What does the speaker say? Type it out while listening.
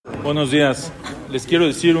Buenos días. Les quiero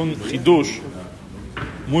decir un hidush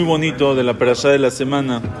muy bonito de la perashá de la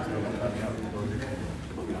semana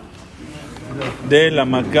de la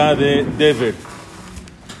Macá de Dever.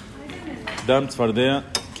 Dam Tzfardea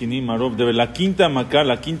Kini Marov Dever. La quinta Macá,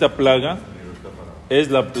 la quinta plaga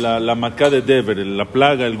es la Macá de Dever, la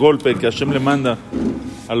plaga, el golpe que Hashem le manda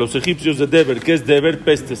a los egipcios de Dever. ¿Qué es Dever?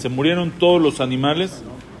 Peste. Se murieron todos los animales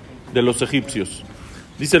de los egipcios.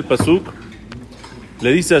 Dice el pasuk,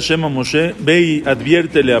 le dice Hashem a Moshe, ve y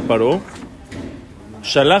adviértele a Paró,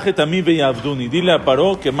 Shalajet a mí ve y abduni, dile a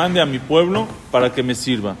Paró que mande a mi pueblo para que me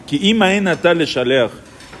sirva. Ki ima en atale shaleach,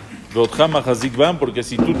 veotcham hazik van, porque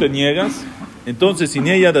si tú te niegas, entonces sin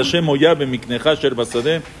ella de Hashem oyabe miknecha sher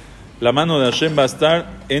basadeh, la mano de Hashem va a estar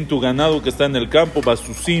en tu ganado que está en el campo,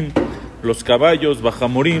 basusim, los caballos,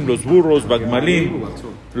 bajamorim, los burros, bagmalim,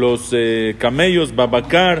 los camellos,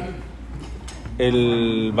 babacar,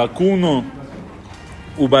 el vacuno,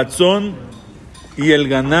 ubatzón y el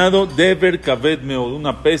ganado, Dever kaved meod,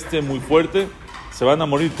 una peste muy fuerte. Se van a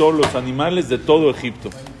morir todos los animales de todo Egipto.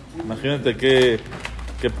 Imagínate qué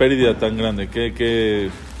pérdida tan grande, qué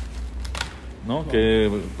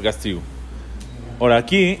castigo. Ahora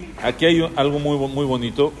aquí hay algo muy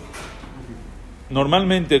bonito.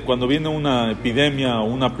 Normalmente cuando viene una epidemia o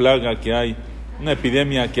una plaga que hay, una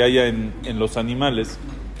epidemia que haya en los animales,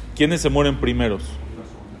 ¿quiénes se mueren primeros?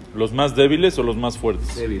 ¿Los más débiles o los más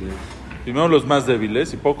fuertes? Débiles. Primero los más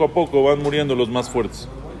débiles y poco a poco van muriendo los más fuertes.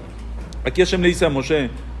 Aquí Hashem le dice a Moshe,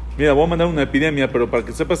 mira, voy a mandar una epidemia, pero para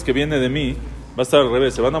que sepas que viene de mí, va a estar al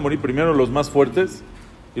revés. Se van a morir primero los más fuertes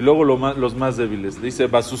y luego los más débiles. Dice,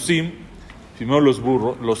 Basusim, primero los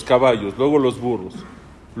burros, los caballos, luego los burros,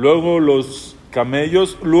 luego los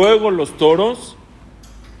camellos, luego los toros,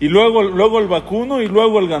 y luego el vacuno y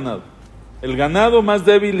luego el ganado. El ganado más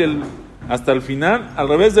débil hasta el final, al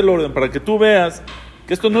revés del orden, para que tú veas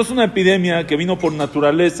que esto no es una epidemia que vino por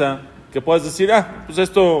naturaleza, que puedas decir, pues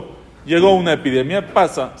esto llegó una epidemia,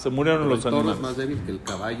 pasa, se murieron los animales. ¿El toro es más débil que el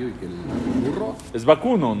caballo y que el burro? Es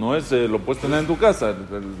vacuno, no es, lo puedes tener en tu casa.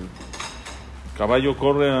 El caballo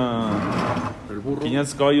corre a ¿El burro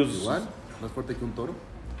 500 caballos. Igual, más fuerte que un toro.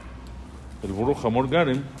 El burro Hamor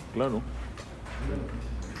Garen, claro.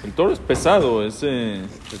 El toro es pesado,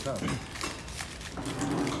 Pesado.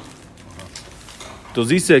 Entonces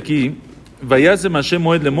dice aquí, Vayasem Hashem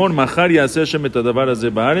moed lemor, machar yaseh Hashem et hadavar hazeh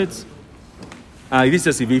baaretz. Y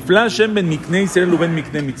dice así, Vifla Hashem ben miknei Israel u ben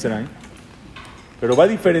miknei Mitzrayim. Pero va a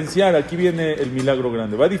diferenciar, aquí viene el milagro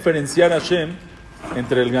grande, va a diferenciar Hashem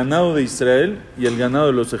entre el ganado de Israel y el ganado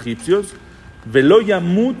de los egipcios. Velo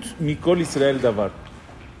yamut mikol Israel davar.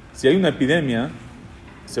 Si hay una epidemia,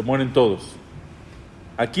 se mueren todos.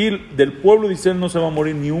 Aquí del pueblo de Israel no se va a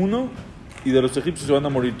morir ni uno, y de los egipcios se van a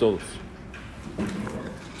morir todos.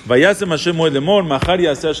 Vayasem Hashem moed lemor, machar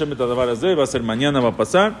yaseh Hashem et hadavar hazeh, va a ser mañana, va a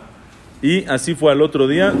pasar. Y así fue al otro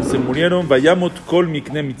día, se murieron, vayamot kol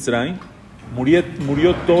mikne Mitzrayim,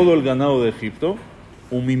 murió todo el ganado de Egipto,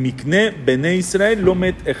 umi mikne bene Israel lo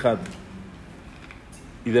met echad.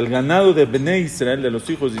 Y del ganado de bene Israel, de los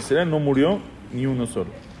hijos de Israel, no murió ni uno solo.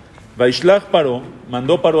 Vaishlach Paró,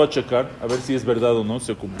 mandó Paró a checar, a ver si es verdad o no,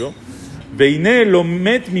 se cumplió. Veine lo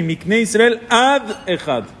met mi mikne Israel ad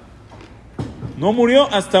echad. No murió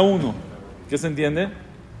hasta uno. ¿Qué se entiende?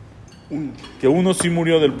 Que uno sí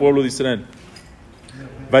murió del pueblo de Israel.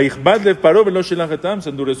 Vaichbad le Paró velo shelach etam, se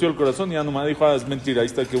endureció el corazón y ya nomás dijo, es mentira, ahí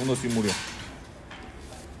está que uno sí murió.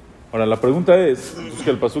 Ahora la pregunta es que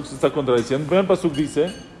el pasuk se está contradiciendo. El primer pasuk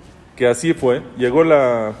dice que así fue, llegó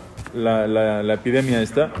la epidemia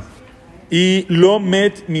esta, y lo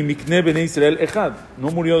met mi mikne bene Israel echad, no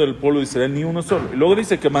murió del pueblo de Israel ni uno solo. Y luego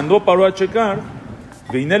dice que mandó Paró a checar,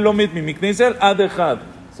 veine lo met mi mikne Israel ad echad,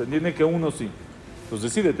 se entiende que uno sí.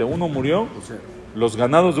 Entonces decídete, uno murió, los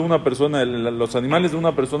ganados de una persona, los animales de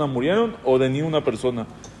una persona murieron, o de ni una persona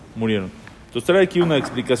murieron. Entonces trae aquí una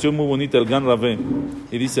explicación muy bonita el Gan Rabé,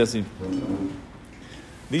 y dice así,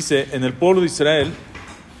 dice, en el pueblo de Israel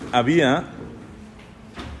había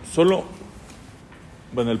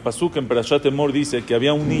el pasuk en Perashat Emor dice que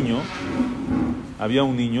había una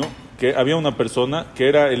persona que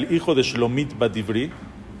era el hijo de Shlomit Badivri,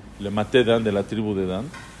 le maté Dan, de la tribu de Dan,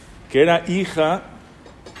 que era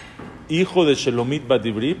hijo de Shlomit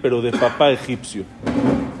Badivri, pero de papá egipcio,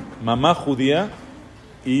 mamá judía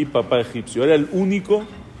y papá egipcio. Era el único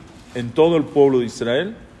en todo el pueblo de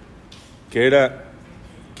Israel que era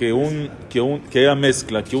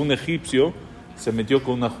mezcla, que un egipcio se metió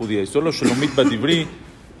con una judía, y solo Shlomit Badivri,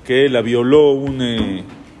 que la violó un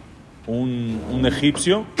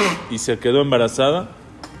egipcio y se quedó embarazada,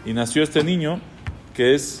 y nació este niño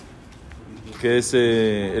que es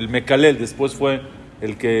el Mekalel, después fue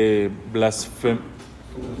el que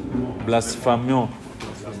blasfemó,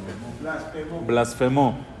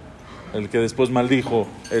 el que después maldijo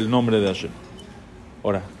el nombre de Hashem.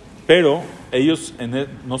 Ahora, pero ellos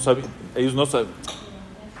no sabían,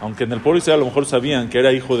 aunque en el pueblo de Israel a lo mejor sabían que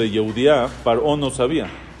era hijo de Yehudía, Paró no sabía.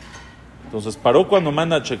 Entonces Paró cuando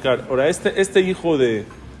manda a checar, ahora este hijo de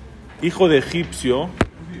egipcio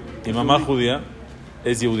y mamá judía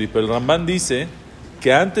es Yehudí, pero el Rambán dice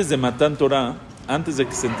que antes de Matán Torah, antes de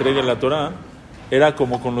que se entregue la Torah, era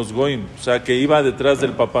como con los goyim, o sea que iba detrás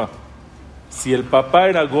del papá. Si el papá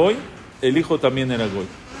era goy, el hijo también era goy.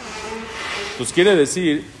 Entonces quiere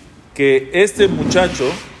decir que este muchacho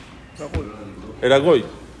era goy,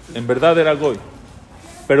 en verdad era goy.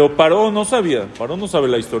 Pero Paró no sabe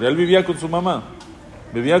la historia. Él vivía con su mamá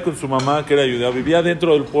que era judía, vivía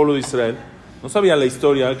dentro del pueblo de Israel. No sabía la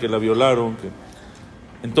historia, que la violaron.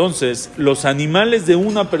 Entonces, los animales de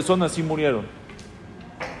una persona sí murieron,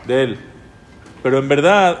 de él. Pero en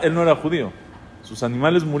verdad, él no era judío. Sus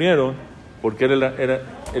animales murieron porque él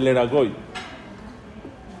era goy.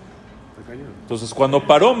 Entonces, cuando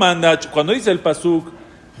Paró manda, cuando dice el pasuk,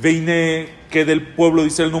 Veiné, que del pueblo de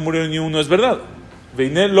Israel no murió ni uno, es verdad.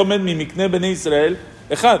 Veiné lomed mi mikne bene Israel,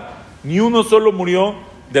 ejad. Ni uno solo murió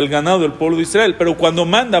del ganado del pueblo de Israel. Pero cuando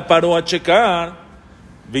manda Paró a checar,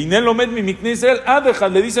 Veiné lomed mi mikne Israel, ejad,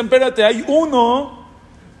 le dicen, espérate, hay uno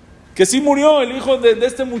que sí murió, el hijo de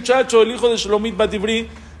este muchacho, el hijo de Shlomit Batibri,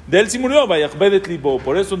 de él sí murió, vayachbedet libo,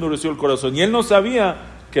 por eso endureció el corazón. Y él no sabía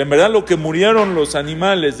que en verdad lo que murieron los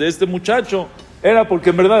animales de este muchacho era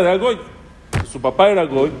porque en verdad era goy. Su papá era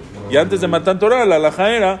goy, y antes de Matán Torah, la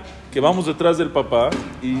halajá era que vamos detrás del papá,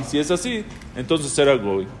 y si es así, entonces era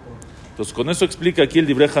goy. Entonces con eso explica aquí el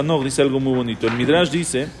Divrei Hanok, dice algo muy bonito. El Midrash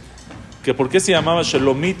dice que por qué se llamaba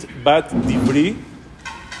Shlomit Bat Dibri,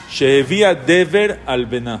 Shehevia Dever al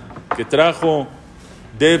Benah, que trajo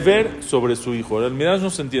Dever sobre su hijo. Ahora el Midrash no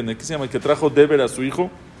se entiende, ¿qué se llama? Que trajo Dever a su hijo,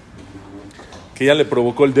 que ella le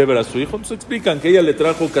provocó el Dever a su hijo. Entonces explican que ella le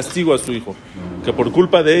trajo castigo a su hijo, que por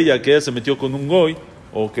culpa de ella, que ella se metió con un goy,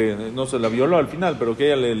 o que no se la violó al final, pero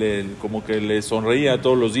que ella como que le sonreía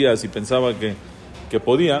todos los días y pensaba que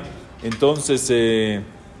podía. Entonces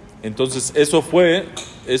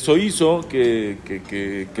eso hizo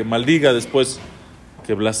que maldiga después,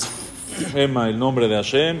 que blasfema el nombre de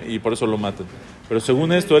Hashem, y por eso lo matan. Pero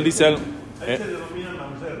según esto, él dice algo. Ahí se denomina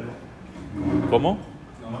mamzer, ¿no? ¿Cómo?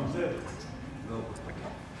 Mamzer.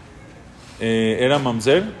 ¿Era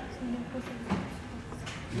mamzer?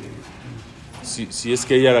 Si es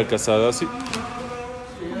que ella era casada, sí.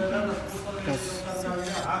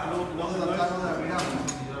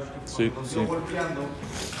 Sí, sí.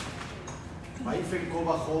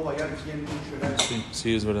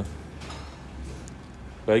 Sí, es verdad.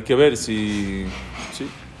 Pero hay que ver si... Sí,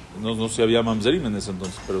 no se había mamzerim en ese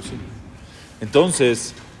entonces, pero sí.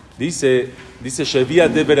 Entonces, dice Shevia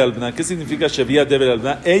Dever al-Bna. ¿Qué significa Shevia Dever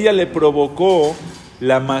al-Bna? Ella le provocó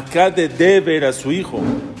la macá de Dever a su hijo.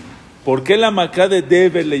 ¿Por qué la macá de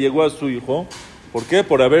Dever le llegó a su hijo? ¿Por qué?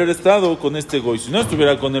 Por haber estado con este goy. Si no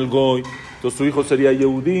estuviera con el goy, entonces su hijo sería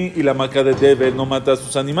Yehudí y la macá de Dever no mata a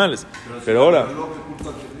sus animales. Pero ahora...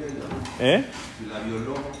 ¿Eh? Si la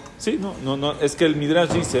violó. Sí, no, es que el Midrash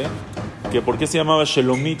dice que por qué se llamaba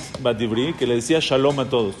Shelomit Batibri, que le decía Shalom a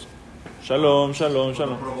todos. Shalom, Shalom,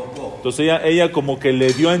 Shalom. Entonces ella como que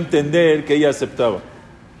le dio a entender que ella aceptaba.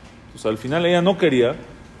 Entonces al final ella no quería,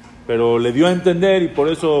 pero le dio a entender y por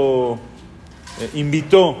eso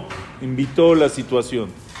invitó la situación.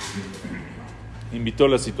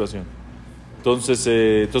 Entonces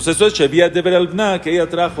eso es Shevia Dever al-Bna, que ella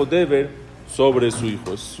trajo Dever sobre su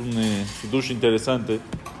hijo. Es un dush interesante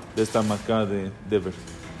de esta macá de Dever.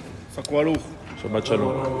 Sacó a luz. Shabbat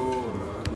Shalom.